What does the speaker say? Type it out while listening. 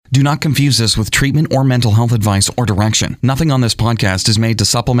Do not confuse this with treatment or mental health advice or direction. Nothing on this podcast is made to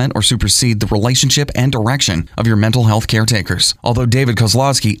supplement or supersede the relationship and direction of your mental health caretakers. Although David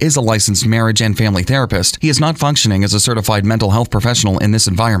Kozlowski is a licensed marriage and family therapist, he is not functioning as a certified mental health professional in this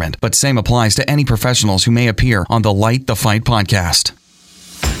environment, but same applies to any professionals who may appear on the Light the Fight podcast.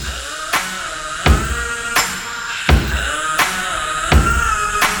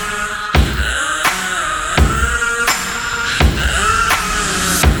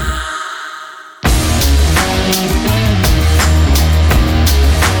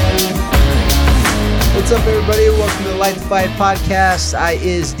 What's up, everybody? Welcome to the Light the Fight podcast. I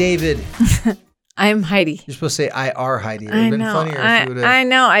is David. I'm Heidi. You're supposed to say I are Heidi. It would have been funnier if you would have. I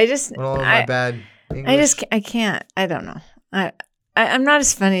know. My bad English. I can't. I don't know. I'm not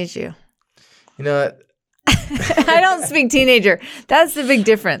as funny as you. You know what? I don't speak teenager. That's the big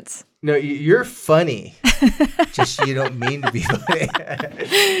difference. No, you're funny. Just you don't mean to be funny.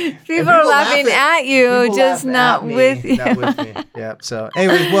 People are laughing at you, just not with you. Not with me. Yeah. So,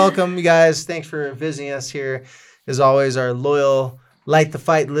 anyways, welcome, you guys. Thanks for visiting us here. As always, our loyal Light the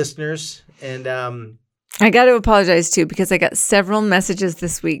Fight listeners. And I got to apologize too because I got several messages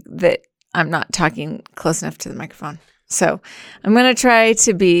this week that I'm not talking close enough to the microphone. So I'm going to try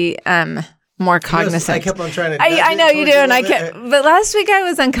to be more cognizant. I kept on trying to. I know you do, and I kept. But last week I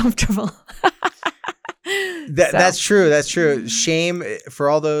was uncomfortable. That's true. That's true. Shame for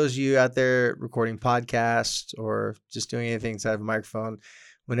all those you out there recording podcasts or just doing anything inside of a microphone.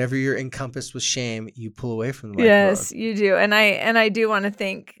 Whenever you're encompassed with shame, you pull away from the microphone. Yes, you do. And I do want to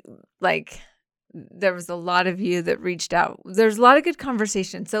thank, there was a lot of you that reached out. There's a lot of good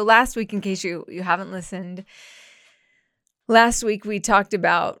conversation. So last week, in case you haven't listened, last week we talked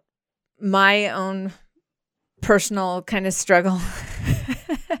about my own personal kind of struggle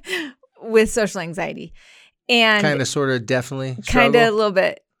with social anxiety. And kind of, sort of, definitely struggle. Kind of a little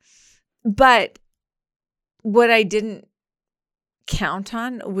bit. But what I didn't count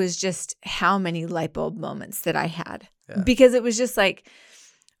on was just how many light bulb moments that I had. Yeah. Because it was just like,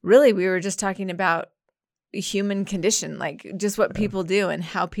 really, we were just talking about human condition, like just what people do and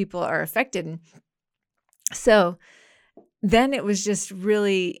how people are affected. And so then it was just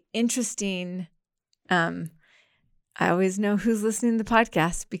really interesting. I always know who's listening to the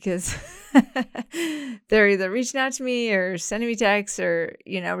podcast because they're either reaching out to me or sending me texts or,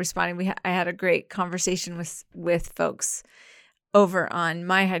 responding. I had a great conversation with folks over on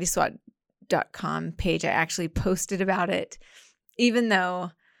my HeidiSwat.com page. I actually posted about it, even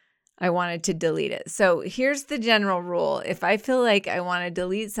though I wanted to delete it. So here's the general rule. If I feel like I want to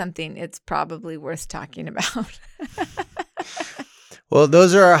delete something, it's probably worth talking about. Well,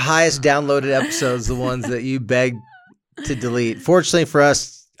 those are our highest downloaded episodes, the ones that you begged to delete. Fortunately for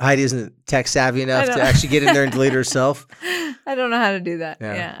us, Heidi isn't tech savvy enough to actually get in there and delete herself. I don't know how to do that.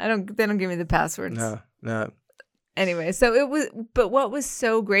 Yeah. They don't give me the passwords. No. Anyway, but what was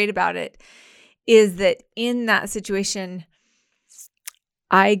so great about it is that in that situation,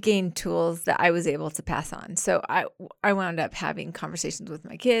 I gained tools that I was able to pass on. So I wound up having conversations with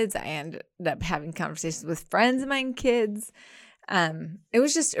my kids. I ended up having conversations with friends of my kids. It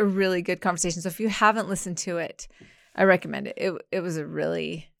was just a really good conversation. So if you haven't listened to it, I recommend it. It was a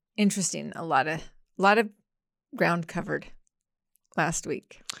really interesting, a lot of ground covered last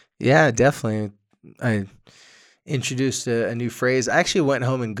week. Yeah, definitely. I introduced a new phrase. I actually went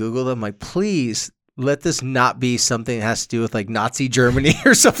home and Googled them. Like, please let this not be something that has to do with like Nazi Germany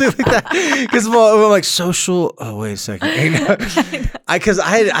or something like that. Because I'm like social. Oh, wait a second. Because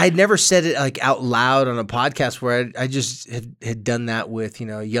I'd never said it like out loud on a podcast where I just had done that with,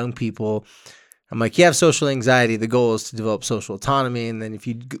 young people. I'm like, you have social anxiety. The goal is to develop social autonomy. And then if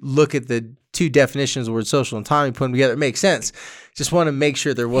you look at the two definitions of the word social autonomy, put them together, it makes sense. Just want to make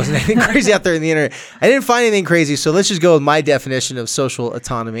sure there wasn't anything crazy out there in the internet. I didn't find anything crazy. So let's just go with my definition of social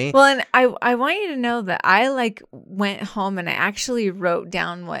autonomy. Well, and I want you to know that I went home and I actually wrote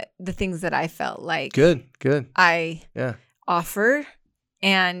down the things that I felt like. Good. I offer.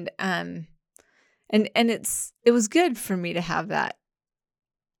 And it was good for me to have that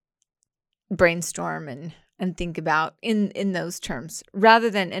brainstorm and think about in those terms rather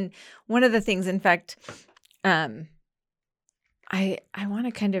than, and one of the things, in fact, I want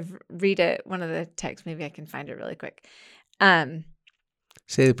to kind of read one of the texts. Maybe I can find it really quick. Say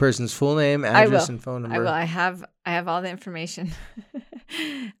the person's full name, address, and phone number. I will. I have all the information.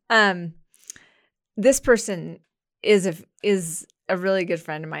 This person is a really good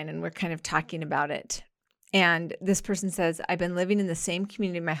friend of mine, and we're kind of talking about it. And this person says, I've been living in the same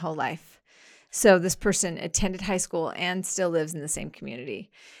community my whole life. So this person attended high school and still lives in the same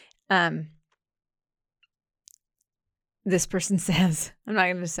community. this person says, I'm not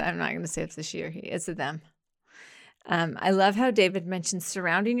going to say it's a she or he, it's a them. I love how David mentions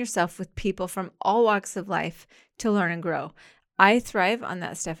surrounding yourself with people from all walks of life to learn and grow. I thrive on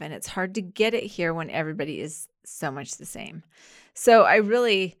that stuff, and it's hard to get it here when everybody is so much the same. So I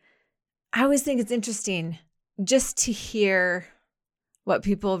always think it's interesting just to hear what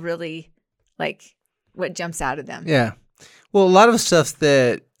people really like, what jumps out of them. Yeah. Well, a lot of stuff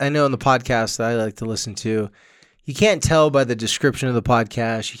that I know in the podcast that I like to listen to, you can't tell by the description of the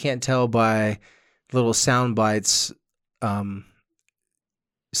podcast. You can't tell by little sound bites, some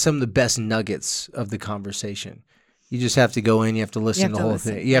of the best nuggets of the conversation. You just have to go in. You have to listen to the whole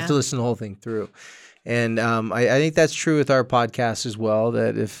thing. You have to listen to the whole thing through. And I think that's true with our podcast as well,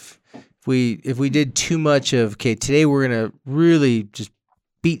 that if we did too much of, okay, today we're going to really just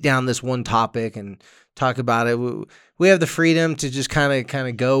beat down this one topic and talk about it, we have the freedom to just kind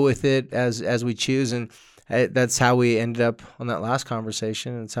of go with it as we choose. And that's how we ended up on that last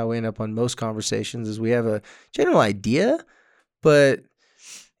conversation. It's how we end up on most conversations, is we have a general idea, but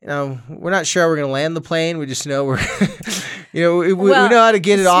we're not sure how we're going to land the plane. We just know we know how to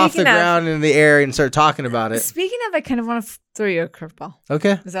get it off the ground and in the air and start talking about it. Speaking of, I kind of want to throw you a curveball.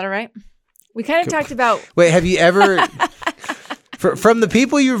 Okay. Is that all right? We kind of talked about... Wait, have you ever... From the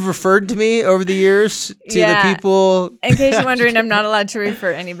people you've referred to me over the years to the people... In case you're wondering, I'm not allowed to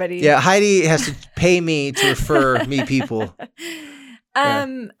refer anybody. Yeah, Heidi has to pay me to refer me people.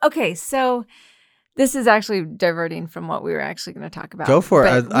 Okay, so this is actually diverting from what we were actually going to talk about. Go for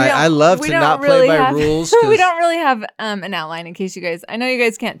it. I love to not play by rules. We don't really have an outline in case you guys... I know you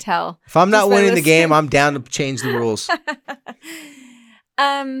guys can't tell. If I'm not winning the game, I'm down to change the rules.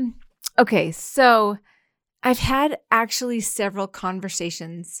 Okay, so... I've had actually several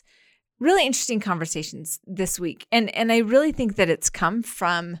conversations, really interesting conversations this week. And I really think that it's come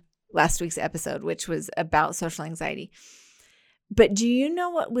from last week's episode, which was about social anxiety. But do you know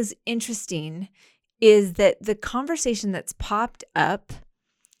what was interesting is that the conversation that's popped up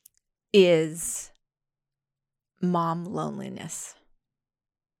is mom loneliness.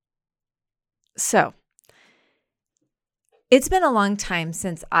 So it's been a long time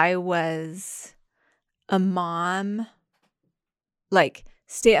since I was a mom, like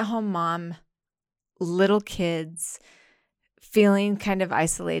stay-at-home mom, little kids, feeling kind of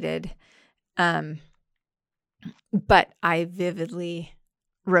isolated. But I vividly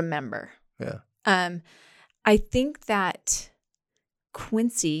remember. Yeah. I think that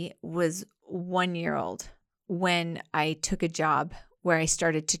Quincy was 1 year old when I took a job where I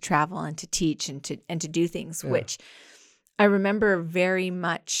started to travel and to teach and to do things, which I remember very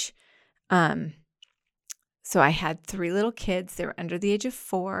much. So I had 3 little kids. They were under the age of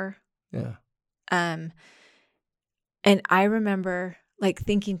 4. Yeah. And I remember like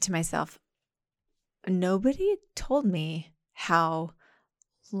thinking to myself, nobody told me how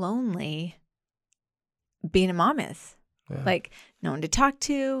lonely being a mom is. Yeah. Like no one to talk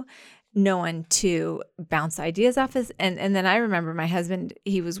to, no one to bounce ideas off of. And then I remember my husband,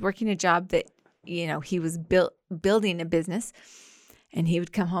 he was working a job that, he was building a business, and he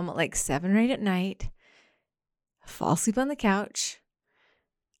would come home at like 7 or 8 at night, fall asleep on the couch,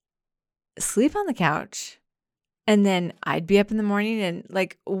 sleep on the couch, and then I'd be up in the morning, and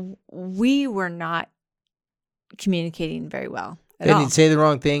like we were not communicating very well at all. And you'd say the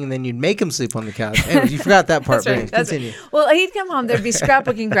wrong thing, and then you'd make him sleep on the couch. Anyways, you forgot that part. That's continue. Right. Well, he'd come home, there'd be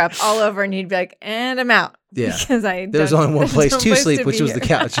scrapbooking crap all over, and he'd be like, and I'm out. Yeah. Because there's only one place to sleep, which was the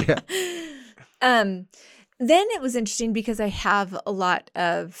couch. Yeah. Then it was interesting because I have a lot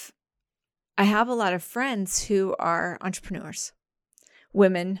of friends who are entrepreneurs,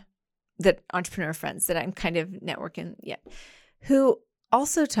 entrepreneur friends that I'm kind of networking yet, who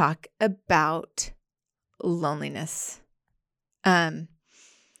also talk about loneliness.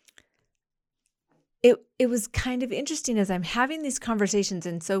 It was kind of interesting as I'm having these conversations.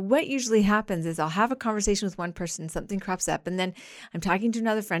 And so what usually happens is I'll have a conversation with one person, something crops up, and then I'm talking to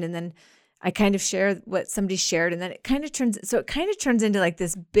another friend, and then I kind of share what somebody shared, and then it kind of turns into like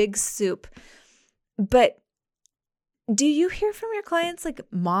this big soup. But do you hear from your clients like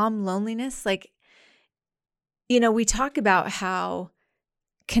mom loneliness? Like, we talk about how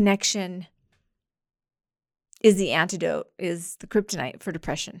connection is the antidote, is the kryptonite for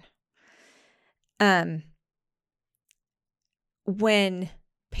depression. When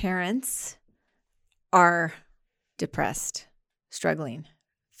parents are depressed, struggling,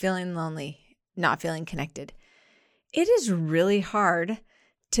 feeling lonely, not feeling connected, it is really hard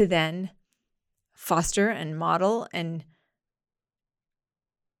to then foster and model and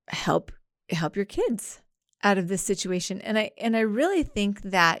help your kids out of this situation. And I really think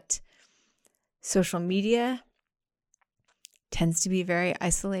that social media tends to be very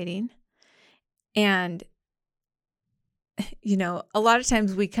isolating. And, you know, a lot of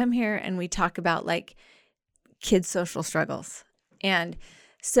times we come here and we talk about like kids' social struggles. And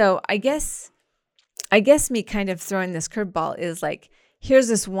so I guess me kind of throwing this curveball is like, here's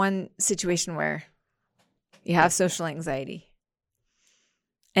this one situation where you have social anxiety.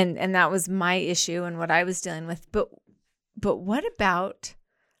 And that was my issue and what I was dealing with. But what about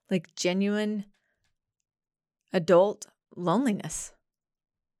like genuine adult loneliness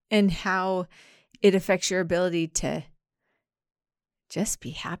and how it affects your ability to just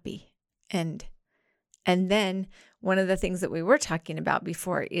be happy? And then one of the things that we were talking about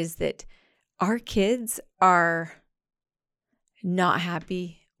before is that our kids are not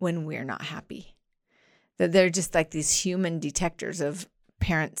happy when we're not happy. That they're just like these human detectors of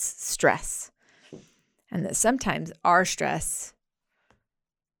parents' stress. And that sometimes our stress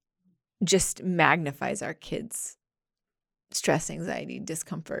just magnifies our kids' stress, anxiety,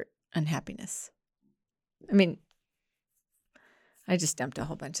 discomfort, unhappiness. I mean, I just dumped a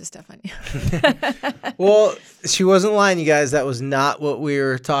whole bunch of stuff on you. Well, she wasn't lying, you guys. That was not what we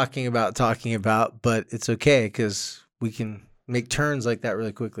were talking about, but it's okay because we can make turns like that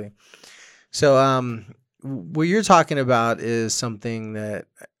really quickly. So what you're talking about is something that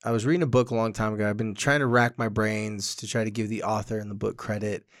I was reading a book a long time ago. I've been trying to rack my brains to try to give the author and the book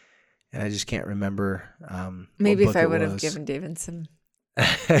credit, and I just can't remember. Maybe if I would have given David some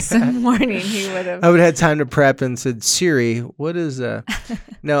warning, he would have. I would have had time to prep and said, Siri, what is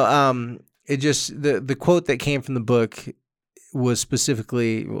no, it just the quote that came from the book was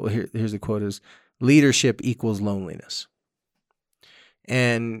specifically, well, here's the quote is, leadership equals loneliness.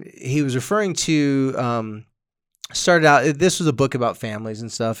 And he was referring to started out, this was a book about families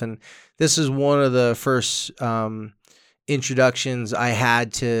and stuff, and this is one of the first introductions I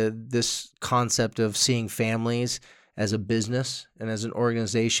had to this concept of seeing families as a business and as an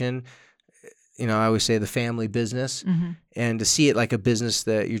organization. You know, I always say the family business, and to see it like a business,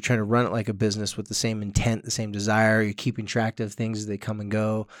 that you're trying to run it like a business with the same intent, the same desire. You're keeping track of things as they come and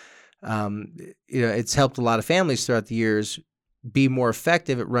go. You know, it's helped a lot of families throughout the years be more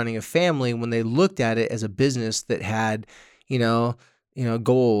effective at running a family when they looked at it as a business that had, you know,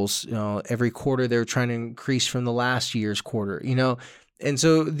 goals. You know, every quarter they were trying to increase from the last year's quarter. You know, and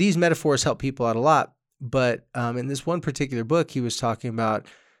so these metaphors help people out a lot. But in this one particular book, he was talking about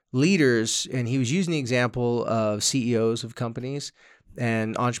leaders, and he was using the example of CEOs of companies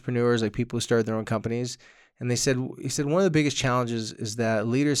and entrepreneurs, like people who started their own companies. And he said one of the biggest challenges is that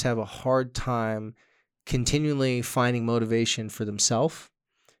leaders have a hard time continually finding motivation for themselves,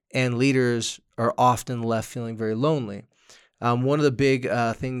 and leaders are often left feeling very lonely. One of the big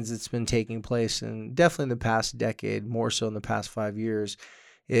things that's been taking place, and definitely in the past decade, more so in the past 5 years,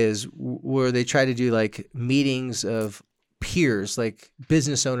 is where they try to do like meetings of peers, like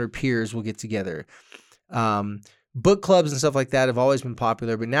business owner peers will get together. Book clubs and stuff like that have always been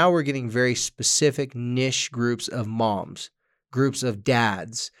popular, but now we're getting very specific niche groups of moms, groups of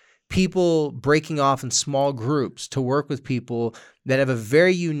dads, people breaking off in small groups to work with people that have a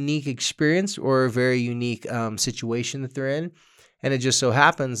very unique experience or a very unique situation that they're in. And it just so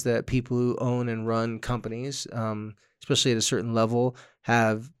happens that people who own and run companies, especially at a certain level,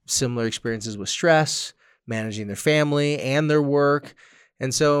 have similar experiences with stress, managing their family and their work.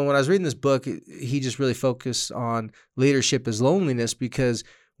 And so when I was reading this book, he just really focused on leadership as loneliness, because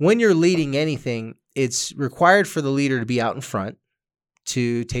when you're leading anything, it's required for the leader to be out in front,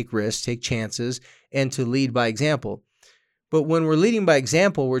 to take risks, take chances, and to lead by example. But when we're leading by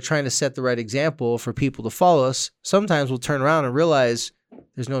example, we're trying to set the right example for people to follow us. Sometimes we'll turn around and realize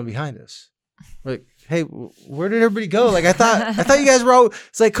there's no one behind us. We're like, hey, where did everybody go? Like, I thought you guys were all,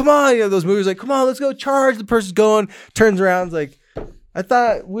 it's like, come on, you know, those movies like, come on, let's go charge. The person's going, turns around, it's like, I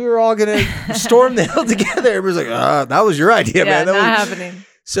thought we were all going to storm the hill together. Everybody's like, that was your idea, man. That not was happening.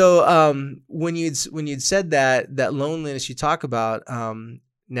 So when you'd said that loneliness you talk about,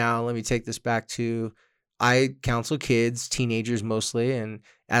 now let me take this back to, I counsel kids, teenagers mostly, and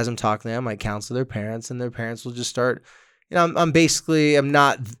as I'm talking to them, I counsel their parents, and their parents will just start, you know, I'm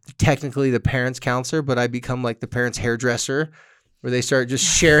not technically the parents' counselor, but I become like the parents' hairdresser, where they start just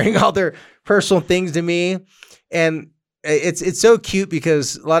sharing all their personal things to me. And it's so cute,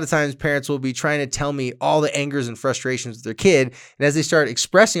 because a lot of times parents will be trying to tell me all the angers and frustrations with their kid. And as they start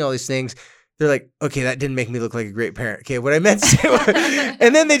expressing all these things, they're like, okay, that didn't make me look like a great parent. Okay, what I meant to say.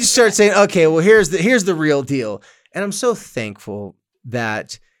 And then they just start saying, okay, well, here's the real deal. And I'm so thankful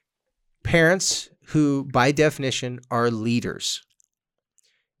that parents who, by definition, are leaders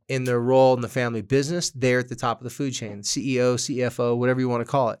in their role in the family business, they're at the top of the food chain, CEO, CFO, whatever you want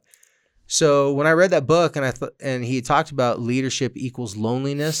to call it. So when I read that book and he talked about leadership equals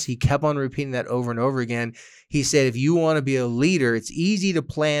loneliness, he kept on repeating that over and over again. He said, if you want to be a leader, it's easy to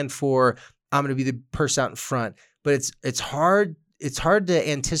plan for, I'm going to be the person out in front, but it's hard to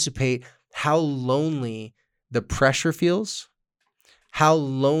anticipate how lonely the pressure feels, how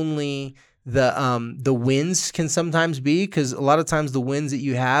lonely the wins can sometimes be, because a lot of times the wins that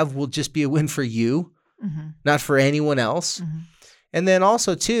you have will just be a win for you, not for anyone else. And then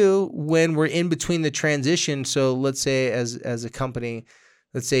also too, when we're in between the transition, so let's say as a company,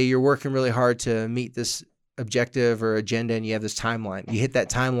 let's say you're working really hard to meet this objective or agenda and you have this timeline. You hit that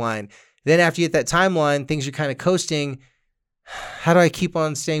timeline. Then after you hit that timeline, things are kind of coasting. How do I keep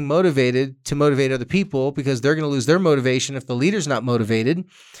on staying motivated to motivate other people? Because they're going to lose their motivation if the leader's not motivated.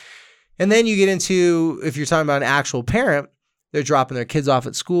 And then you get into, if you're talking about an actual parent, they're dropping their kids off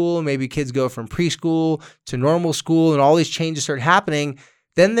at school. Maybe kids go from preschool to normal school and all these changes start happening.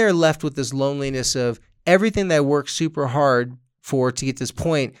 Then they're left with this loneliness of everything that I worked super hard for to get to this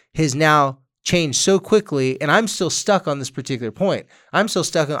point has now changed so quickly. And I'm still stuck on this particular point. I'm still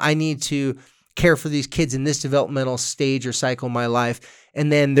stuck on, I need to care for these kids in this developmental stage or cycle in my life. And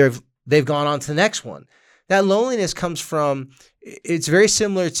then they've gone on to the next one. That loneliness comes from, it's very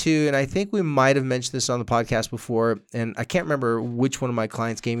similar to, and I think we might have mentioned this on the podcast before, and I can't remember which one of my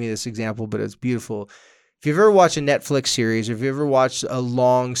clients gave me this example, but it's beautiful. If you've ever watched a Netflix series, or if you've ever watched a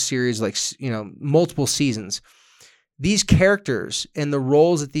long series, like, multiple seasons, these characters and the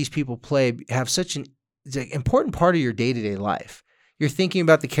roles that these people play have such an important part of your day-to-day life. You're thinking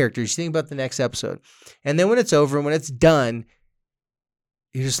about the characters, you're thinking about the next episode. And then when it's over and when it's done,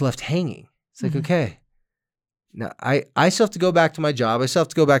 you're just left hanging. It's like, okay, now I still have to go back to my job. I still have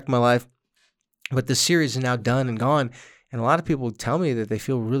to go back to my life. But the series is now done and gone. And a lot of people tell me that they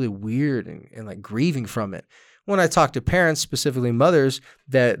feel really weird and like grieving from it. When I talk to parents, specifically mothers,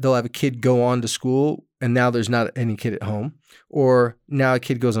 that they'll have a kid go on to school and now there's not any kid at home, or now a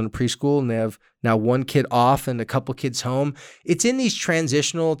kid goes on to preschool and they have now one kid off and a couple kids home. It's in these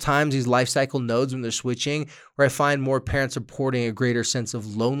transitional times, these life cycle nodes when they're switching, where I find more parents reporting a greater sense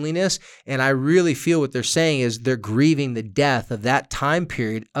of loneliness. And I really feel what they're saying is they're grieving the death of that time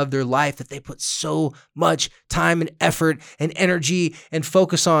period of their life that they put so much time and effort and energy and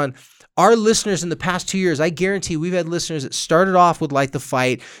focus on. Our listeners in the past 2 years, I guarantee we've had listeners that started off with Light the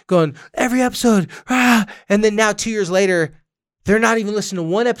Fight, going every episode, and then now 2 years later, they're not even listening to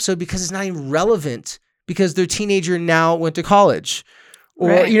one episode because it's not even relevant because their teenager now went to college, or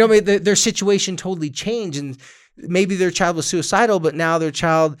their situation totally changed, and maybe their child was suicidal, but now their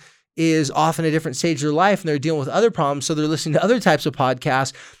child is off in a different stage of their life and they're dealing with other problems, so they're listening to other types of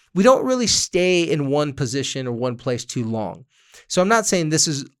podcasts. We don't really stay in one position or one place too long. So I'm not saying this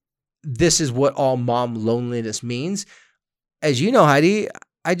is what all mom loneliness means. As you know, Heidi,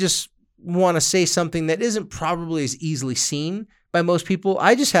 I just want to say something that isn't probably as easily seen by most people.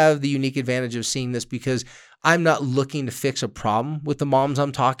 I just have the unique advantage of seeing this because I'm not looking to fix a problem with the moms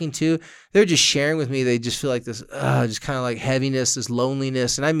I'm talking to. They're just sharing with me. They just feel like this, just kind of like heaviness, this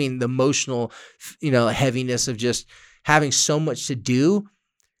loneliness. And I mean the emotional, heaviness of just having so much to do,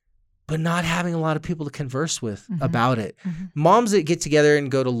 but not having a lot of people to converse with about it. Moms that get together and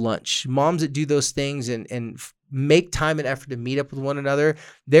go to lunch, moms that do those things and make time and effort to meet up with one another,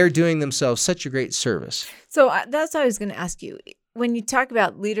 they're doing themselves such a great service. So that's what I was going to ask you. When you talk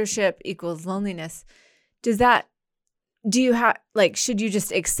about leadership equals loneliness, should you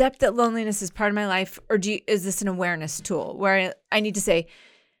just accept that loneliness is part of my life, or is this an awareness tool where I need to say,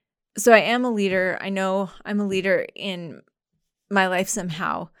 so I am a leader, I know I'm a leader in my life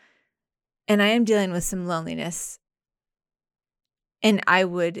somehow, and I am dealing with some loneliness, and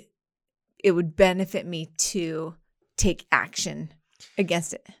it would benefit me to take action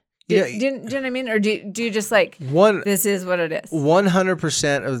against it. Do you know what I mean? Or do you just this is what it is?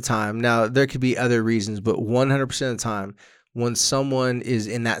 100% of the time. Now, there could be other reasons, but 100% of the time, when someone is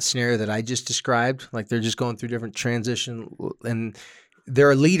in that scenario that I just described, like they're just going through different transition and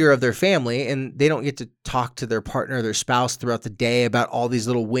they're a leader of their family and they don't get to talk to their partner or their spouse throughout the day about all these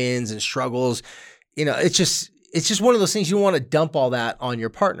little wins and struggles. It's just one of those things you want to dump all that on your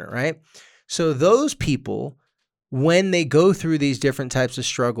partner, right? So those people, when they go through these different types of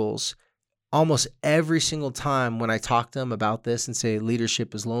struggles, almost every single time when I talk to them about this and say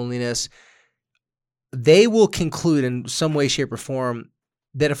leadership is loneliness, they will conclude in some way, shape, or form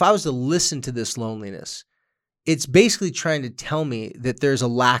that if I was to listen to this loneliness, it's basically trying to tell me that there's a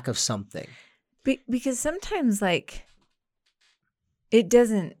lack of something. Because sometimes it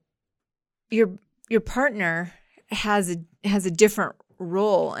doesn't, your partner has a different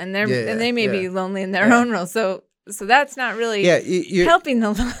role and they may be lonely in their own role. So So that's not really helping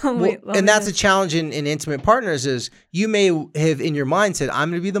the loneliness. And that's a challenge in intimate partners is you may have in your mind said,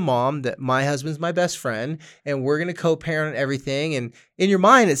 I'm going to be the mom, that my husband's my best friend, and we're going to co-parent everything. And in your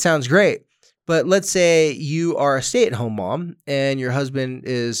mind, it sounds great. But let's say you are a stay-at-home mom and your husband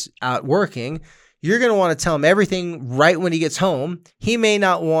is out working. You're going to want to tell him everything right when he gets home. He may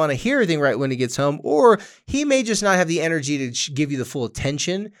not want to hear everything right when he gets home, or he may just not have the energy to give you the full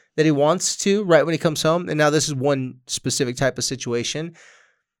attention that he wants to right when he comes home. And now this is one specific type of situation.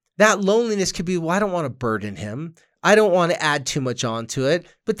 That loneliness could be, well, I don't want to burden him. I don't want to add too much onto it.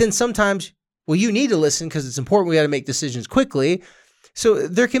 But then sometimes, well, you need to listen because it's important. We got to make decisions quickly. So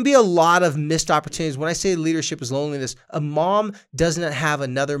there can be a lot of missed opportunities. When I say leadership is loneliness, a mom doesn't have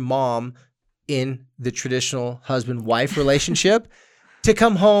another mom in the traditional husband-wife relationship to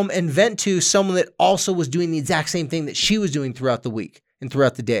come home and vent to someone that also was doing the exact same thing that she was doing throughout the week and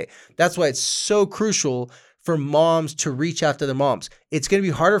throughout the day. That's why it's so crucial for moms to reach out to their moms. It's going to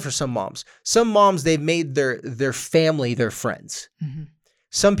be harder for some moms. Some moms, they've made their family their friends. Mm-hmm.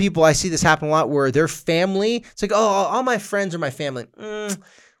 Some people, I see this happen a lot where their family, it's like, oh, all my friends are my family.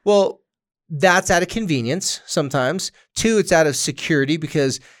 Well, that's out of convenience sometimes. 2, it's out of security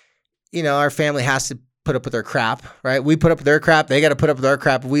because our family has to put up with their crap, right? We put up with their crap. They got to put up with our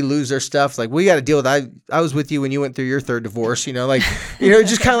crap. If we lose their stuff, like we got to deal with that. I was with you when you went through your 3rd divorce, just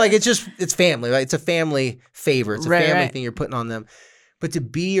kind of like, it's family, right? It's a family favor. It's a family thing you're putting on them. But to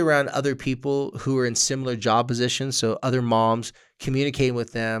be around other people who are in similar job positions, so other moms, communicating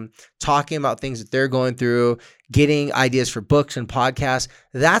with them, talking about things that they're going through, getting ideas for books and podcasts,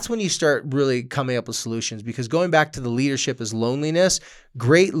 that's when you start really coming up with solutions. Because going back to the leadership is loneliness,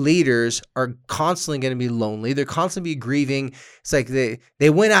 great leaders are constantly going to be lonely. They're constantly grieving. It's like they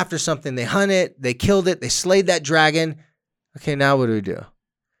went after something, they hunted it, they killed it, they slayed that dragon. Okay, now what do we do?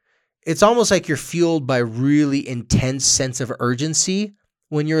 It's almost like you're fueled by really intense sense of urgency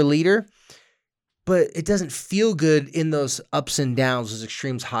when you're a leader, but it doesn't feel good in those ups and downs, those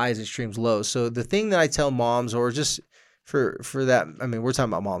extremes highs, extremes lows. So the thing that I tell moms, or just for that, I mean, we're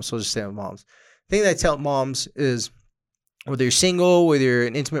talking about moms, so we'll just stay on moms. The thing that I tell moms is whether you're single, whether you're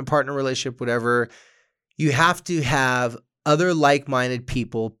in an intimate partner relationship, whatever, you have to have other like-minded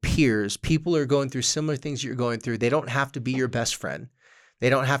people, peers, people who are going through similar things you're going through. They don't have to be your best friend. They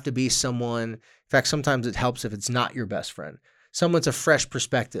don't have to be someone, in fact, sometimes it helps if it's not your best friend. Someone's a fresh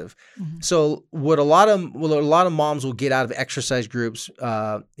perspective. Mm-hmm. So what a lot of moms will get out of exercise groups,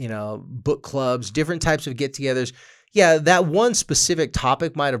 book clubs, different types of get-togethers. Yeah, that one specific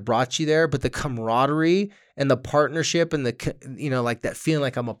topic might have brought you there, but the camaraderie and the partnership and like that feeling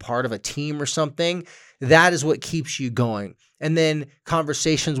like I'm a part of a team or something, that is what keeps you going. And then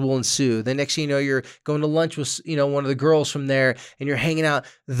conversations will ensue. The next thing you know, you're going to lunch with, one of the girls from there and you're hanging out.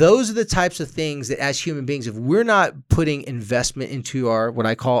 Those are the types of things that as human beings, if we're not putting investment into what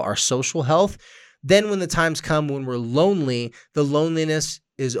I call our social health, then when the times come when we're lonely, the loneliness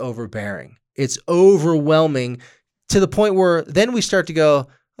is overbearing. It's overwhelming to the point where then we start to go,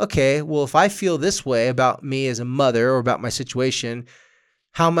 okay, well, if I feel this way about me as a mother or about my situation,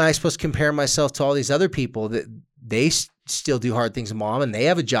 how am I supposed to compare myself to all these other people that they still do hard things as mom and they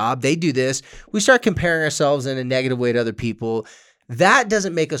have a job, they do this. We start comparing ourselves in a negative way to other people. That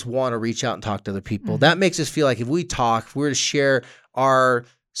doesn't make us want to reach out and talk to other people. Mm-hmm. That makes us feel like if we talk, if we were to share our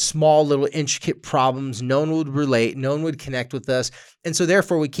small little intricate problems, no one would relate, no one would connect with us. And so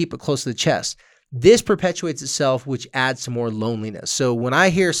therefore we keep it close to the chest. This perpetuates itself, which adds to more loneliness. So when I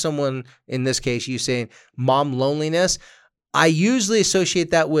hear someone, in this case, you saying mom loneliness, I usually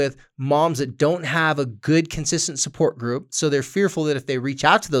associate that with moms that don't have a good, consistent support group. So they're fearful that if they reach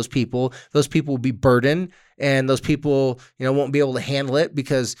out to those people will be burdened and those people, won't be able to handle it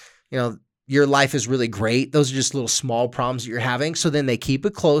because, your life is really great. Those are just little small problems that you're having. So then they keep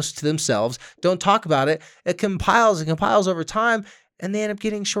it close to themselves. Don't talk about it. It compiles over time. And they end up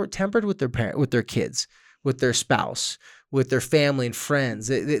getting short-tempered with their kids, with their spouse, with their family and friends.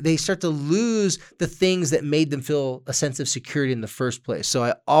 They start to lose the things that made them feel a sense of security in the first place. So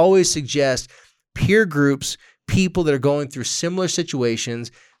I always suggest peer groups, people that are going through similar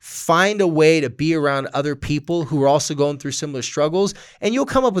situations, find a way to be around other people who are also going through similar struggles, and you'll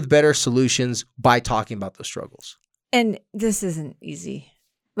come up with better solutions by talking about those struggles. And this isn't easy.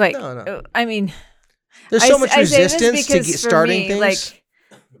 No. I mean, there's so much resistance to starting things.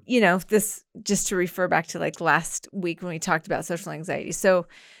 This just to refer back to like last week when we talked about social anxiety. So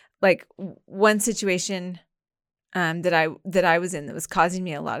like one situation that I was in that was causing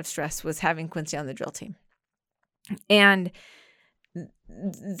me a lot of stress was having Quincy on the drill team. And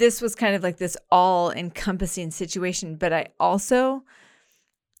this was kind of like this all encompassing situation, but I also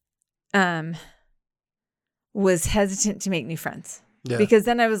was hesitant to make new friends. Yeah. Because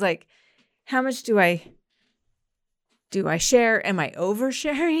then I was like, how much do I share? Am I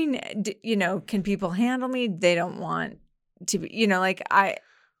oversharing? Can people handle me? They don't want to be, like Well,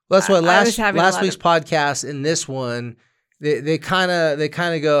 that's why last last week's podcast and this one, they kind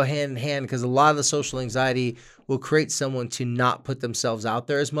of go hand in hand, because a lot of the social anxiety will create someone to not put themselves out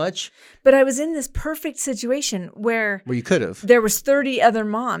there as much. But I was in this perfect situation where you could have. There was 30 other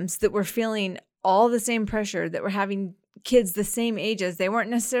moms that were feeling all the same pressure, that were having kids the same ages. They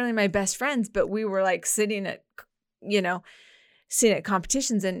weren't necessarily my best friends, but we were like sitting at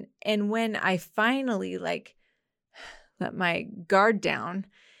competitions. And when I finally like let my guard down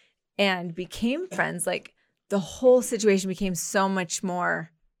and became friends, like the whole situation became so much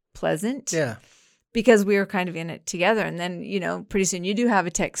more pleasant. Yeah. Because we were kind of in it together. And then, pretty soon you do have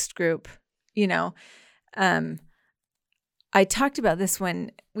a text group, I talked about this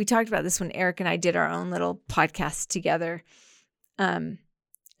when Eric and I did our own little podcast together.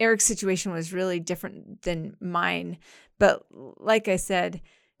 Eric's situation was really different than mine. But like I said,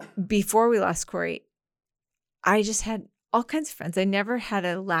 before we lost Corey, I just had all kinds of friends. I never had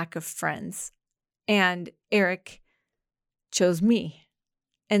a lack of friends. And Eric chose me.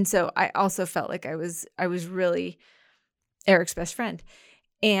 And so I also felt like I was really Eric's best friend.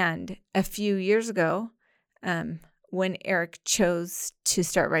 And a few years ago, when Eric chose to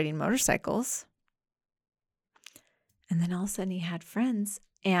start riding motorcycles, and then all of a sudden he had friends,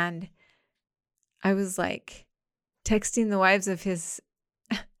 and I was like texting the wives of the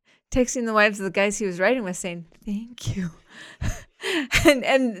guys he was riding with, saying, thank you.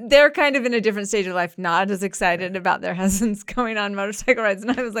 and they're kind of in a different stage of life, not as excited about their husbands going on motorcycle rides.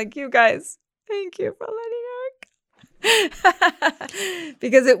 And I was like, you guys, thank you for letting Eric.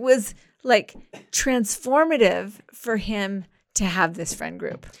 Because it was like transformative for him to have this friend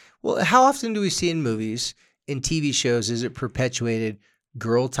group. Well, how often do we see in movies, in TV shows, is it perpetuated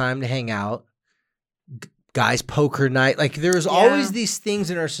girl time to hang out, guys poker night? Like there was always these things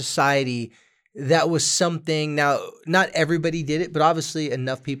in our society that was something. Now, not everybody did it, but obviously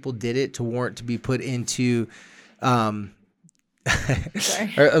enough people did it to warrant to be put into a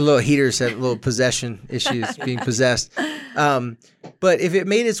little heaters have little possession issues, being possessed. But if it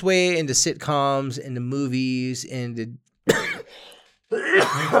made its way into sitcoms, into movies, into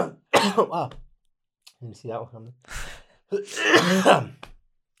wow, didn't see that one coming.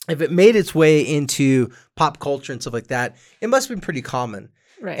 If it made its way into pop culture and stuff like that, it must have been pretty common.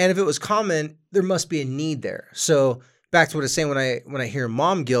 Right. And if it was common, there must be a need there. So back to what I was saying, when I hear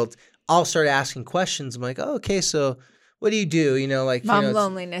mom guilt, I'll start asking questions. I'm like, oh, okay, so what do you do? Mom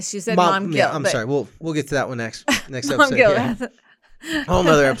loneliness. You said mom guilt. Yeah, I'm sorry. We'll get to that one next mom episode. Guilt. Yeah. Whole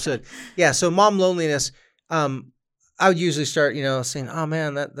nother episode. Yeah. So mom loneliness. I would usually start, saying, oh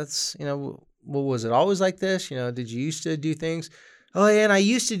man, that's what was it always like this? Did you used to do things? Oh yeah, and I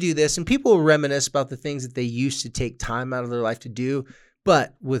used to do this. And people will reminisce about the things that they used to take time out of their life to do.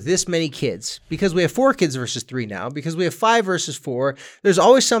 But with this many kids, because we have 4 kids versus 3 now, because we have 5 versus 4, there's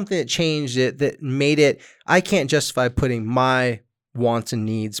always something that changed it, that made it, I can't justify putting my wants and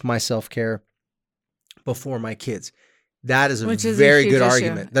needs, my self-care before my kids. That is a very good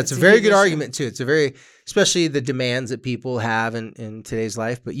argument. That's a very good argument too. It's especially the demands that people have in today's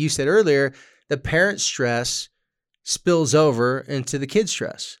life. But you said earlier, the parent stress spills over into the kid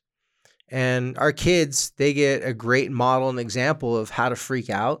stress. And our kids, they get a great model and example of how to freak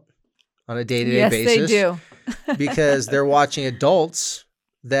out on a day-to-day basis. Yes, they do. Because they're watching adults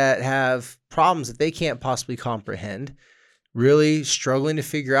that have problems that they can't possibly comprehend, really struggling to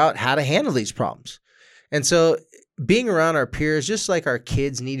figure out how to handle these problems. And so being around our peers, just like our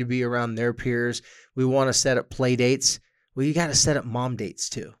kids need to be around their peers, we want to set up play dates. Well, you got to set up mom dates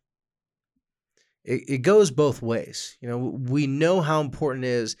too. It goes both ways. We know how important it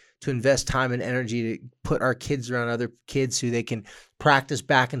is to invest time and energy to put our kids around other kids who they can practice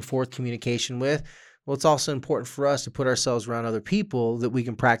back and forth communication with. Well, it's also important for us to put ourselves around other people that we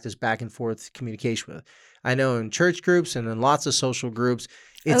can practice back and forth communication with. I know in church groups and in lots of social groups,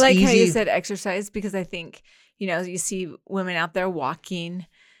 it's I like easy. how you said exercise, because I think, you see women out there walking.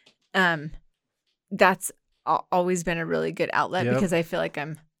 That's always been a really good outlet, because I feel like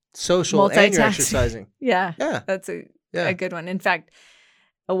I'm social and you're exercising. Yeah. That's a good one. In fact,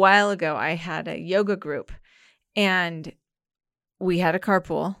 a while ago, I had a yoga group, and we had a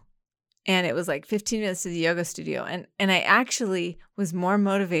carpool, and it was like 15 minutes to the yoga studio. And I actually was more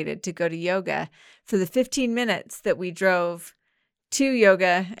motivated to go to yoga for the 15 minutes that we drove to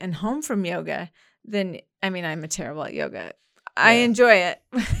yoga and home from yoga than, I'm terrible at yoga. Yeah. I enjoy it,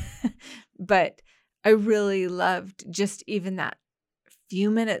 but I really loved just even that few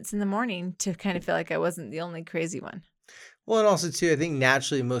minutes in the morning to kind of feel like I wasn't the only crazy one. Well, and also too, I think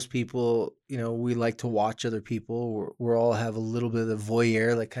naturally most people, we like to watch other people. We're all have a little bit of the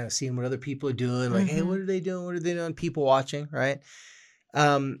voyeur, like kind of seeing what other people are doing. Like, hey, what are they doing? What are they doing? People watching, right?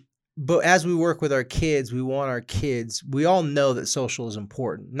 But as we work with our kids, we all know that social is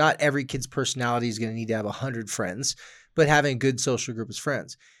important. Not every kid's personality is going to need to have 100 friends, but having a good social group of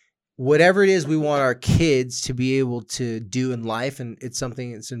friends. Whatever it is we want our kids to be able to do in life, and it's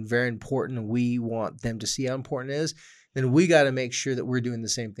something that's very important, and we want them to see how important it is, then we got to make sure that we're doing the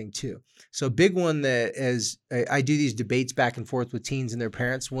same thing too. So a big one that as I do these debates back and forth with teens and their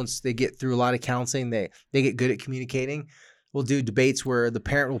parents, once they get through a lot of counseling, they get good at communicating. We'll do debates where the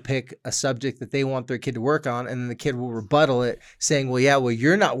parent will pick a subject that they want their kid to work on, and then the kid will rebuttal it saying, well,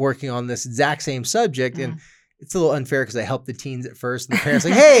 you're not working on this exact same subject. And it's a little unfair because I help the teens at first, and the parents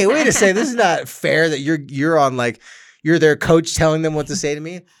like, hey, wait a second, this is not fair that you're on, like, you're their coach telling them what to say to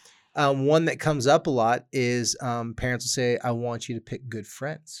me. One that comes up a lot is parents will say, I want you to pick good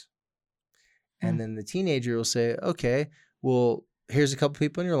friends. And then the teenager will say, okay, well, here's a couple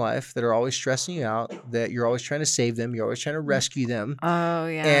people in your life that are always stressing you out, that you're always trying to save them. You're always trying to rescue them. Oh,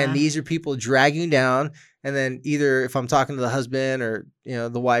 yeah. And these are people dragging you down. And then either if I'm talking to the husband or,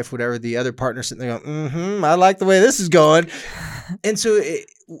 the wife, whatever, the other partner sitting there going, I like the way this is going. And so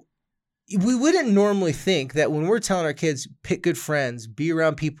we wouldn't normally think that when we're telling our kids, pick good friends, be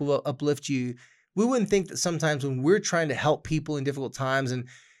around people who uplift you, we wouldn't think that sometimes when we're trying to help people in difficult times, and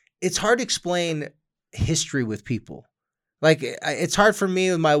it's hard to explain history with people. Like, it's hard for me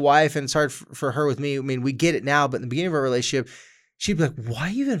with my wife, and it's hard for her with me. I mean, we get it now, but in the beginning of our relationship, she'd be like, why are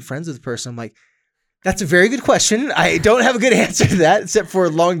you even friends with the person? I'm like, that's a very good question. I don't have a good answer to that, except for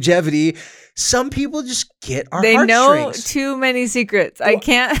longevity. Some people just get our heartstrings. They know too many secrets. Well, I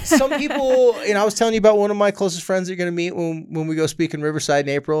can't. Some people, I was telling you about one of my closest friends that you're going to meet when we go speak in Riverside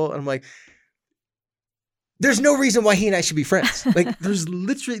in April. And I'm like, there's no reason why he and I should be friends. Like, there's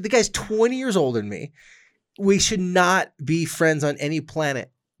literally, the guy's 20 years older than me. We should not be friends on any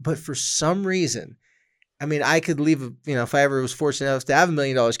planet. But for some reason, I could leave, if I ever was fortunate enough to have $1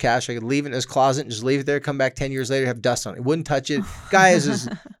 million cash, I could leave it in his closet and just leave it there, come back 10 years later, have dust on it. Wouldn't touch it. Guy is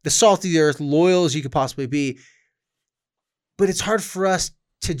the salt of the earth, loyal as you could possibly be. But it's hard for us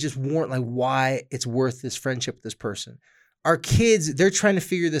to just warrant like why it's worth this friendship with this person. Our kids, they're trying to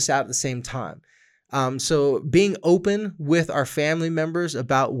figure this out at the same time. So being open with our family members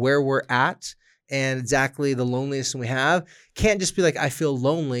about where we're at and exactly the loneliness we have can't just be like, I feel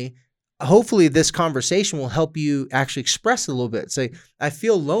lonely. Hopefully this conversation will help you actually express it a little bit. Say, I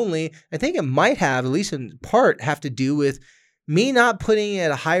feel lonely. I think it might have, at least in part, have to do with me not putting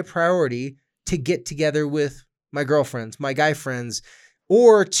it a high priority to get together with my girlfriends, my guy friends,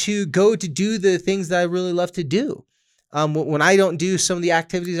 or to go to do the things that I really love to do. When I don't do some of the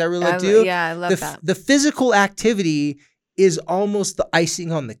activities I really love to do, I love that. The physical activity is almost the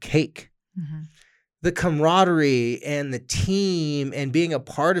icing on the cake. Mm-hmm. The camaraderie and the team and being a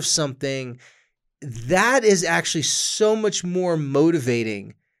part of something, that is actually so much more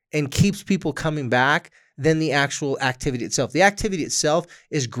motivating and keeps people coming back than the actual activity itself. The activity itself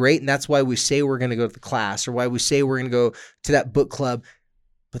is great, and that's why we say we're going to go to the class or why we say we're going to go to that book club.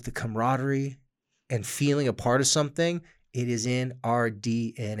 But the camaraderie and feeling a part of something, it is in our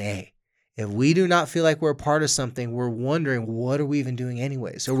DNA. If we do not feel like we're a part of something, we're wondering, what are we even doing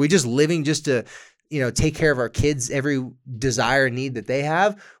anyways? Are we just living just to take care of our kids, every desire and need that they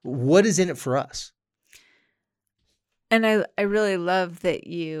have? What is in it for us? And I really love that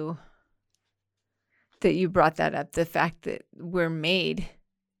you brought that up, the fact that we're made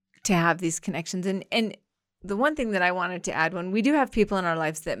to have these connections. And the one thing that I wanted to add, when we do have people in our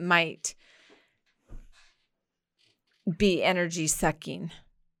lives that might be energy sucking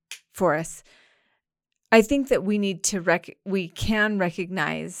for us, I think that we need to we can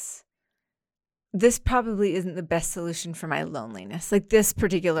recognize this probably isn't the best solution for my loneliness, like this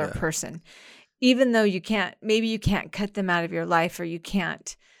particular person. Even though maybe you can't cut them out of your life, or you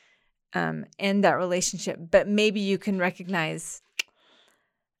can't end that relationship, but maybe you can recognize,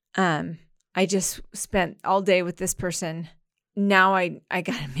 I just spent all day with this person. Now I got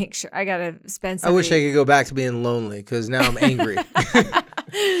to make sure I got to spend somebody. I wish I could go back to being lonely, because now I'm angry.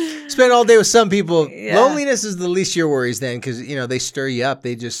 Spend all day with some people. Yeah. Loneliness is the least of your worries then, because they stir you up.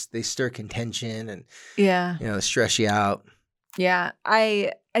 They stir contention and they stress you out. Yeah,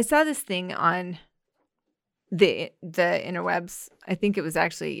 I saw this thing on the interwebs. I think it was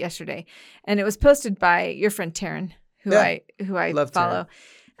actually yesterday, and it was posted by your friend Taryn, who I love follow.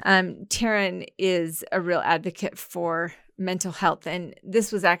 Taryn is a real advocate for mental health. And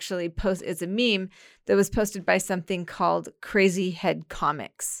this was actually it's a meme that was posted by something called Crazy Head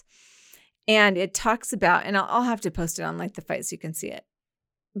Comics. And it talks about, and I'll have to post it on Like the Fight so you can see it.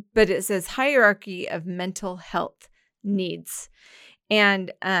 But it says hierarchy of mental health needs.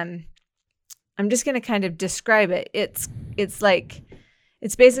 And I'm just going to kind of describe it. It's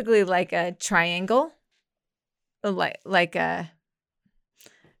basically like a triangle, like a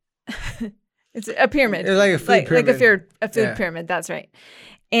it's a pyramid. It's like a food pyramid. Like a food pyramid. That's right.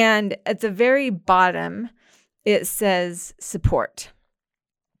 And at the very bottom, it says support.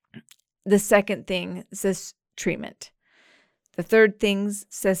 The second thing says treatment. The third thing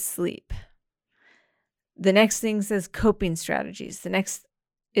says sleep. The next thing says coping strategies. The next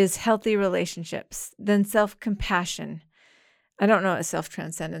is healthy relationships. Then self-compassion. I don't know what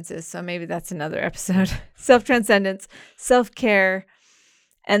self-transcendence is, so maybe that's another episode. Self-transcendence, self-care,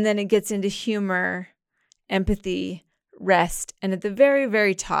 and then it gets into humor, empathy, rest, and at the very,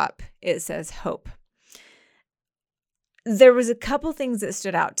 very top, it says hope. There was a couple things that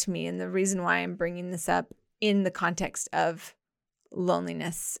stood out to me, and the reason why I'm bringing this up in the context of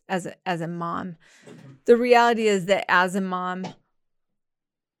loneliness as a mom. The reality is that as a mom,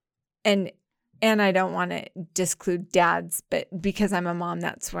 and I don't want to disclude dads, but because I'm a mom,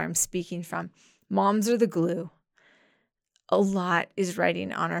 that's where I'm speaking from. Moms are the glue. A lot is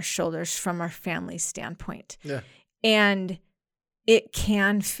riding on our shoulders from our family standpoint. Yeah. And it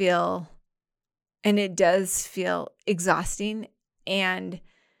can feel, and it does feel exhausting. And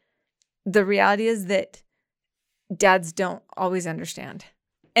the reality is that dads don't always understand.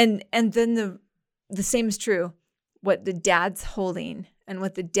 And then the same is true. What the dad's holding and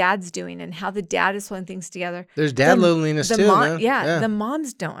what the dad's doing and how the dad is holding things together. There's dad loneliness too, man. Yeah, the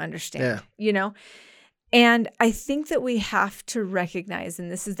moms don't understand, you know? And I think that we have to recognize,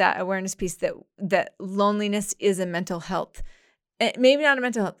 and this is that awareness piece, that loneliness is a mental health. Maybe not a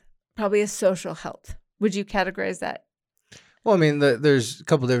mental health, probably a social health. Would you categorize that? Well, I mean, there's a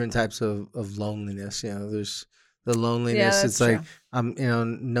couple different types of loneliness. You know, there's the loneliness. Yeah, it's true. like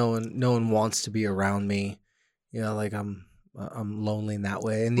no one wants to be around me. You know, like I'm lonely in that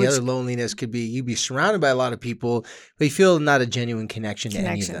way. And the other loneliness could be you be surrounded by a lot of people, but you feel not a genuine connection to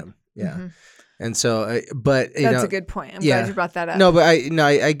any of them. Yeah. Mm-hmm. And so, but that's a good point. I'm glad you brought that up. No, but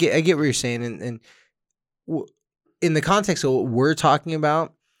I get what you're saying. And in the context of what we're talking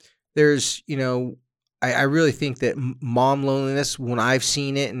about, there's, I really think that mom loneliness, when I've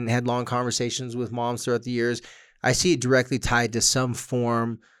seen it and had long conversations with moms throughout the years, I see it directly tied to some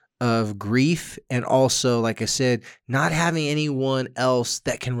form of grief, and also, like I said, not having anyone else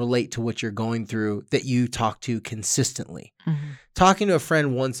that can relate to what you're going through that you talk to consistently. Mm-hmm. Talking to a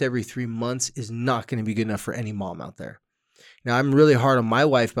friend once every 3 months is not going to be good enough for any mom out there. Now, I'm really hard on my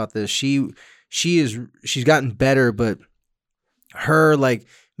wife about this. She's gotten better, but her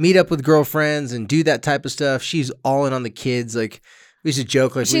meet up with girlfriends and do that type of stuff. She's all in on the kids. Like, we used to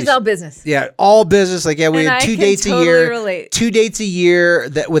joke she's all business. Yeah, all business. Like, yeah, we had 2 dates a year. Relate. 2 dates a year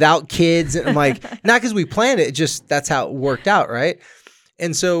that without kids. And I'm like, not because we planned it, just that's how it worked out, right?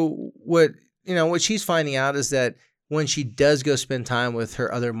 And so what she's finding out is that when she does go spend time with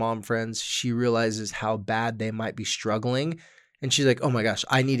her other mom friends, she realizes how bad they might be struggling. And she's like, oh my gosh,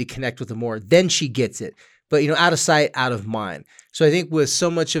 I need to connect with them more. Then she gets it. But, out of sight, out of mind. So I think with so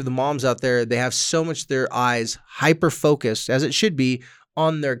much of the moms out there, they have so much their eyes hyper-focused, as it should be,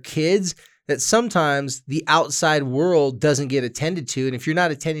 on their kids that sometimes the outside world doesn't get attended to. And if you're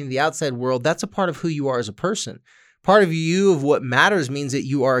not attending to the outside world, that's a part of who you are as a person. Part of you, of what matters, means that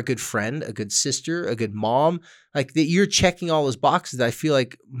you are a good friend, a good sister, a good mom, like that you're checking all those boxes. I feel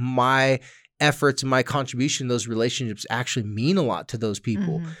like my efforts and my contribution to those relationships actually mean a lot to those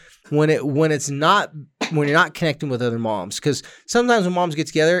people. Mm-hmm. When you're not connecting with other moms, because sometimes when moms get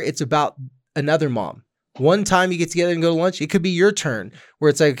together, it's about another mom. One time you get together and go to lunch, it could be your turn where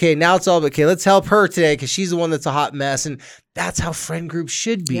it's like, okay, now it's all about, okay, let's help her today because she's the one that's a hot mess. And that's how friend groups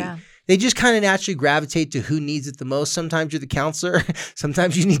should be. Yeah. They just kind of naturally gravitate to who needs it the most. Sometimes you're the counselor.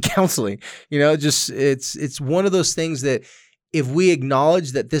 Sometimes you need counseling. It's one of those things that if we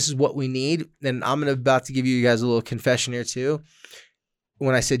acknowledge that this is what we need, then I'm about to give you guys a little confession here too.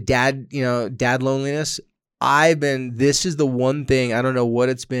 When I said dad loneliness, this is the one thing, I don't know what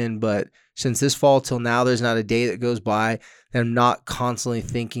it's been, but since this fall till now, there's not a day that goes by that I'm not constantly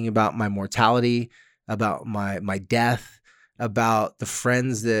thinking about my mortality, about my death, about the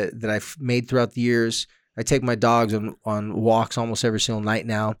friends that I've made throughout the years. I take my dogs on walks almost every single night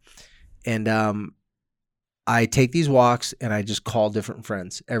now. And I take these walks and I just call different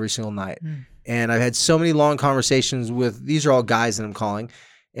friends every single night. Mm. And I've had so many long conversations these are all guys that I'm calling,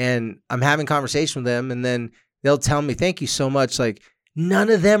 and I'm having conversation with them. And then they'll tell me, thank you so much. Like, none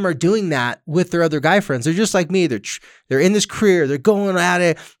of them are doing that with their other guy friends. They're just like me. They're in this career. They're going at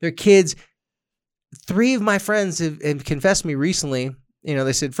it. They're kids. 3 of my friends have confessed to me recently. You know,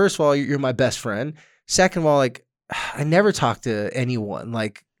 they said, first of all, you're my best friend. Second of all, like, I never talk to anyone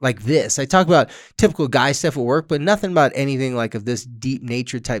like this. I talk about typical guy stuff at work, but nothing about anything like of this deep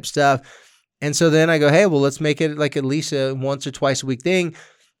nature type stuff. And so then I go, hey, well, let's make it like at least a once or twice a week thing.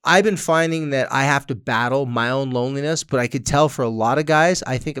 I've been finding that I have to battle my own loneliness, but I could tell for a lot of guys,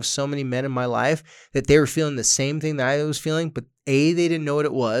 I think of so many men in my life that they were feeling the same thing that I was feeling, but A, they didn't know what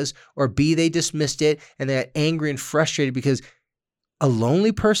it was, or B, they dismissed it and they got angry and frustrated because a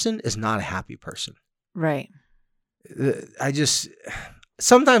lonely person is not a happy person. Right.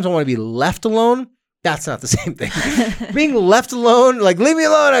 Sometimes I want to be left alone. That's not the same thing. Being left alone, like, leave me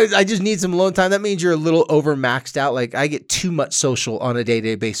alone. I just need some alone time. That means you're a little over maxed out. Like, I get too much social on a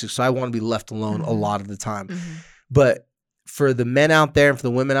day-to-day basis, so I want to be left alone a lot of the time. But for the men out there and for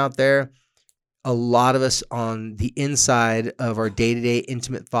the women out there, a lot of us on the inside of our day-to-day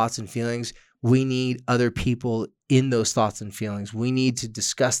intimate thoughts and feelings, we need other people in those thoughts and feelings. We need to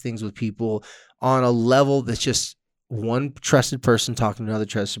discuss things with people on a level that's just one trusted person talking to another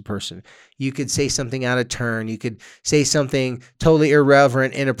trusted person. You could say something out of turn. You could say something totally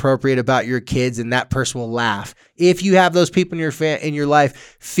irreverent, inappropriate about your kids, and that person will laugh. If you have those people in your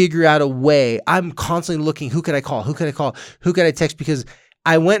life, figure out a way. I'm constantly looking, who could I call? Who could I call? Who could I text? Because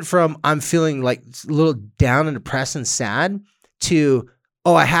I went from I'm feeling like a little down and depressed and sad to,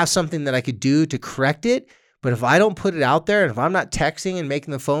 oh, I have something that I could do to correct it. But if I don't put it out there and if I'm not texting and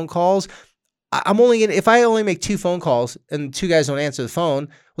making the phone calls, if I only make 2 phone calls and 2 guys don't answer the phone,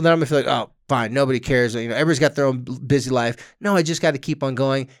 well, then I'm gonna feel like, oh, fine, nobody cares. You know, everybody's got their own busy life. No, I just got to keep on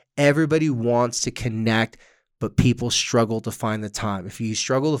going. Everybody wants to connect, but people struggle to find the time. If you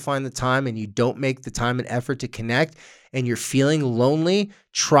struggle to find the time and you don't make the time and effort to connect and you're feeling lonely,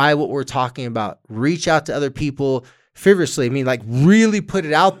 try what we're talking about. Reach out to other people feverishly. I mean, like, really put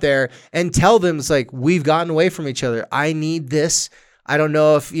it out there and tell them, it's like, we've gotten away from each other. I need this. I don't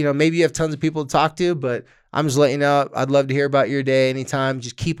know if, maybe you have tons of people to talk to, but I'm just letting you know, I'd love to hear about your day anytime.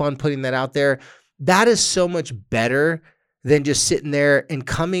 Just keep on putting that out there. That is so much better than just sitting there and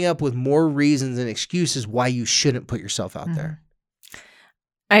coming up with more reasons and excuses why you shouldn't put yourself out there.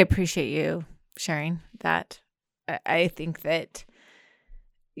 I appreciate you sharing that. I think that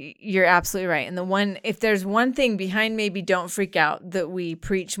you're absolutely right. And if there's one thing behind maybe don't freak out that we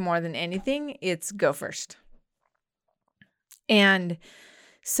preach more than anything, it's go first. And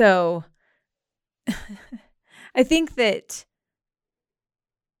so I think that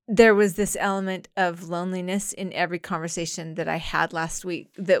there was this element of loneliness in every conversation that I had last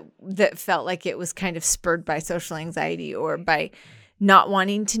week that felt like it was kind of spurred by social anxiety or by not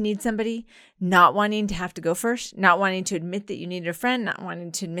wanting to need somebody, not wanting to have to go first, not wanting to admit that you needed a friend, not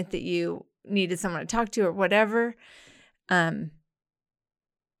wanting to admit that you needed someone to talk to or whatever. Go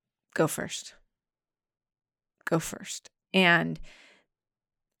first. Go first. And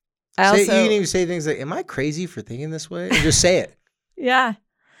you can even say things like, am I crazy for thinking this way? And just say it. Yeah.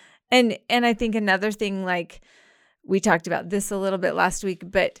 And I think another thing, like we talked about this a little bit last week,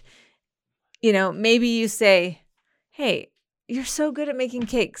 but maybe you say, hey, you're so good at making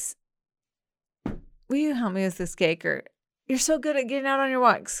cakes. Will you help me with this cake? Or you're so good at getting out on your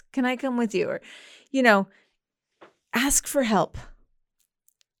walks. Can I come with you? Or, ask for help.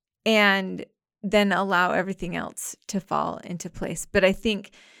 And then allow everything else to fall into place. But I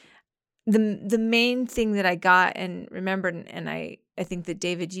think the main thing that I got and remembered, and I think that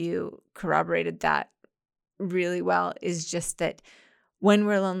David, you corroborated that really well, is just that when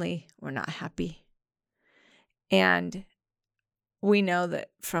we're lonely, we're not happy. And we know that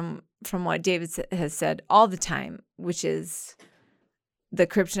from what David has said all the time, which is the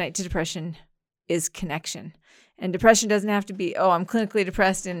kryptonite to depression is connection. And depression doesn't have to be, oh, I'm clinically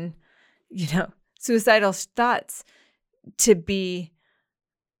depressed and suicidal thoughts, to be,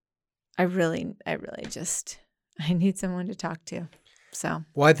 I need someone to talk to. So,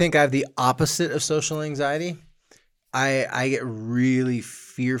 well, I think I have the opposite of social anxiety. I get really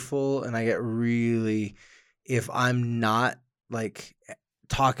fearful and I get really, if I'm not like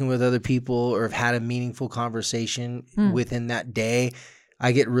talking with other people or have had a meaningful conversation within that day,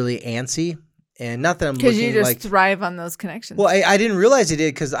 I get really antsy. And not that I'm looking like... Because you just thrive on those connections. Well, I didn't realize I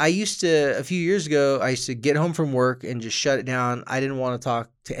did because I used to, a few years ago, I used to get home from work and just shut it down. I didn't want to talk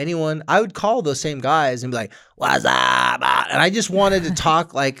to anyone. I would call those same guys and be like, what's up? And I just wanted to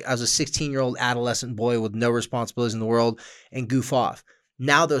talk like I was a 16-year-old adolescent boy with no responsibilities in the world and goof off.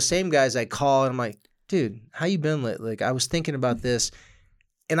 Now those same guys I call and I'm like, dude, how you been lately? Like, I was thinking about this.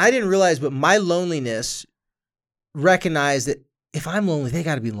 And I didn't realize, but my loneliness recognize that if I'm lonely, they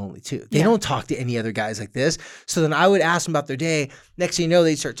got to be lonely too. They don't talk to any other guys like this. So then I would ask them about their day. Next thing you know,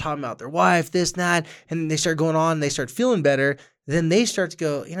 they start talking about their wife, this, and that, and they start going on, and they start feeling better. Then they start to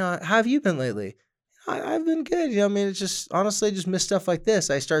go, how have you been lately? I've been good. I mean, it's just, honestly, I just miss stuff like this.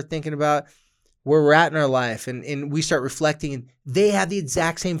 I start thinking about where we're at in our life, and we start reflecting, and they have the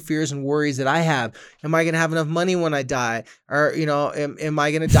exact same fears and worries that I have. Am I going to have enough money when I die? Or, am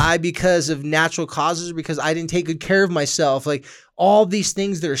I going to die because of natural causes or because I didn't take good care of myself? Like all these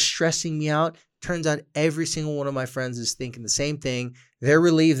things that are stressing me out. Turns out every single one of my friends is thinking the same thing. They're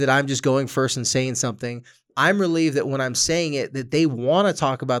relieved that I'm just going first and saying something. I'm relieved that when I'm saying it, that they want to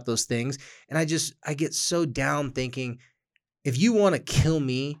talk about those things. And I get so down thinking, if you want to kill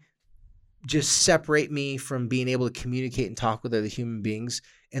me, just separate me from being able to communicate and talk with other human beings.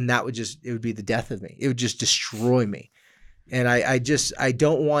 And it would be the death of me. It would just destroy me. And I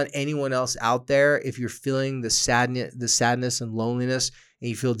don't want anyone else out there. If you're feeling the sadness and loneliness and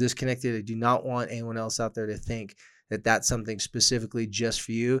you feel disconnected, I do not want anyone else out there to think that that's something specifically just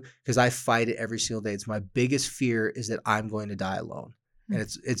for you, because I fight it every single day. It's my biggest fear is that I'm going to die alone. And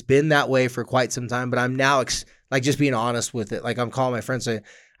it's been that way for quite some time, but I'm now just being honest with it. Like I'm calling my friends saying,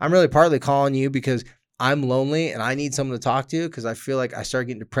 I'm really partly calling you because I'm lonely and I need someone to talk to because I feel like I start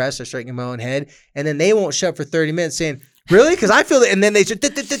getting depressed. I start getting in my own head. And then they won't shut up for 30 minutes saying, really? Because I feel it. And then they just,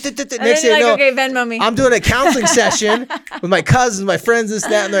 next thing you know, okay, Venmo me. I'm doing a counseling session with my cousins, my friends, this,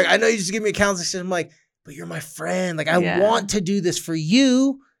 that. And they're like, I know you just give me a counseling session. I'm like, but you're my friend. Like, I want to do this for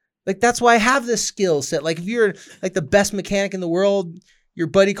you. Like, that's why I have this skill set. Like, if you're like the best mechanic in the world, your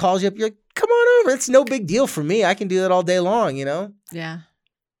buddy calls you up, you're like, come on over. It's no big deal for me. I can do that all day long, Yeah.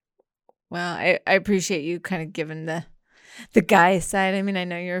 Well, I appreciate you kind of giving the guy side. I mean, I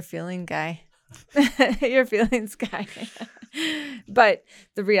know you're a feeling guy. You're a feelings guy. But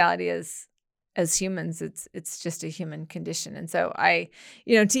the reality is, as humans, it's just a human condition. And so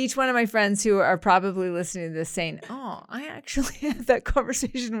to each one of my friends who are probably listening to this saying, oh, I actually had that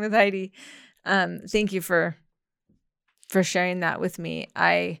conversation with Heidi. Thank you for sharing that with me.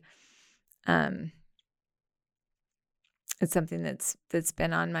 It's something that's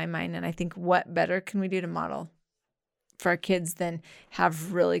been on my mind. And I think what better can we do to model for our kids than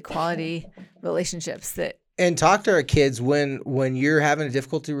have really quality relationships and talk to our kids when you're having a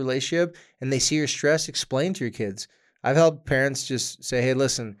difficulty relationship and they see your stress, explain to your kids. I've helped parents just say, hey,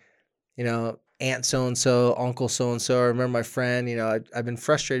 listen, Aunt so-and-so, Uncle so-and-so, I remember my friend, I've been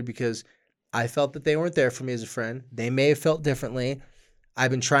frustrated because I felt that they weren't there for me as a friend. They may have felt differently.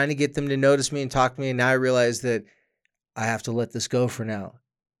 I've been trying to get them to notice me and talk to me. And now I realize that I have to let this go for now.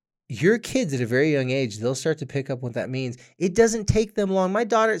 Your kids at a very young age, they'll start to pick up what that means. It doesn't take them long. My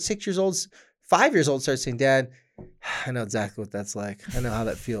daughter at 5 years old, starts saying, Dad, I know exactly what that's like. I know how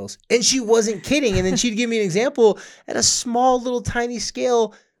that feels. And she wasn't kidding. And then she'd give me an example at a small, little, tiny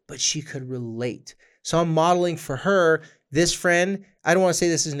scale, but she could relate. So I'm modeling for her, this friend, I don't want to say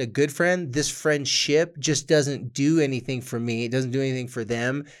this isn't a good friend. This friendship just doesn't do anything for me. It doesn't do anything for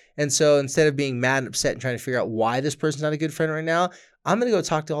them. And so instead of being mad and upset and trying to figure out why this person's not a good friend right now, I'm going to go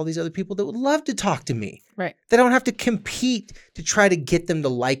talk to all these other people that would love to talk to me. Right. They don't have to compete to try to get them to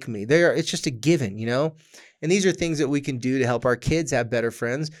like me. It's just a given, And these are things that we can do to help our kids have better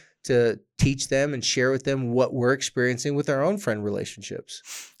friends, to teach them and share with them what we're experiencing with our own friend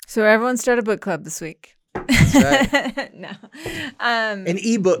relationships. So everyone start a book club this week. That's right. No. An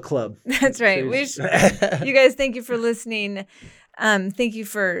ebook club. That's right. You guys, thank you for listening. Thank you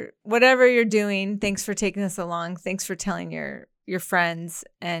for whatever you're doing. Thanks for taking us along. Thanks for telling your friends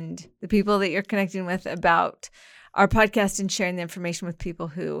and the people that you're connecting with about our podcast and sharing the information with people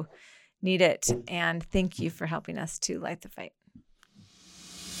who need it. And thank you for helping us to light the fight.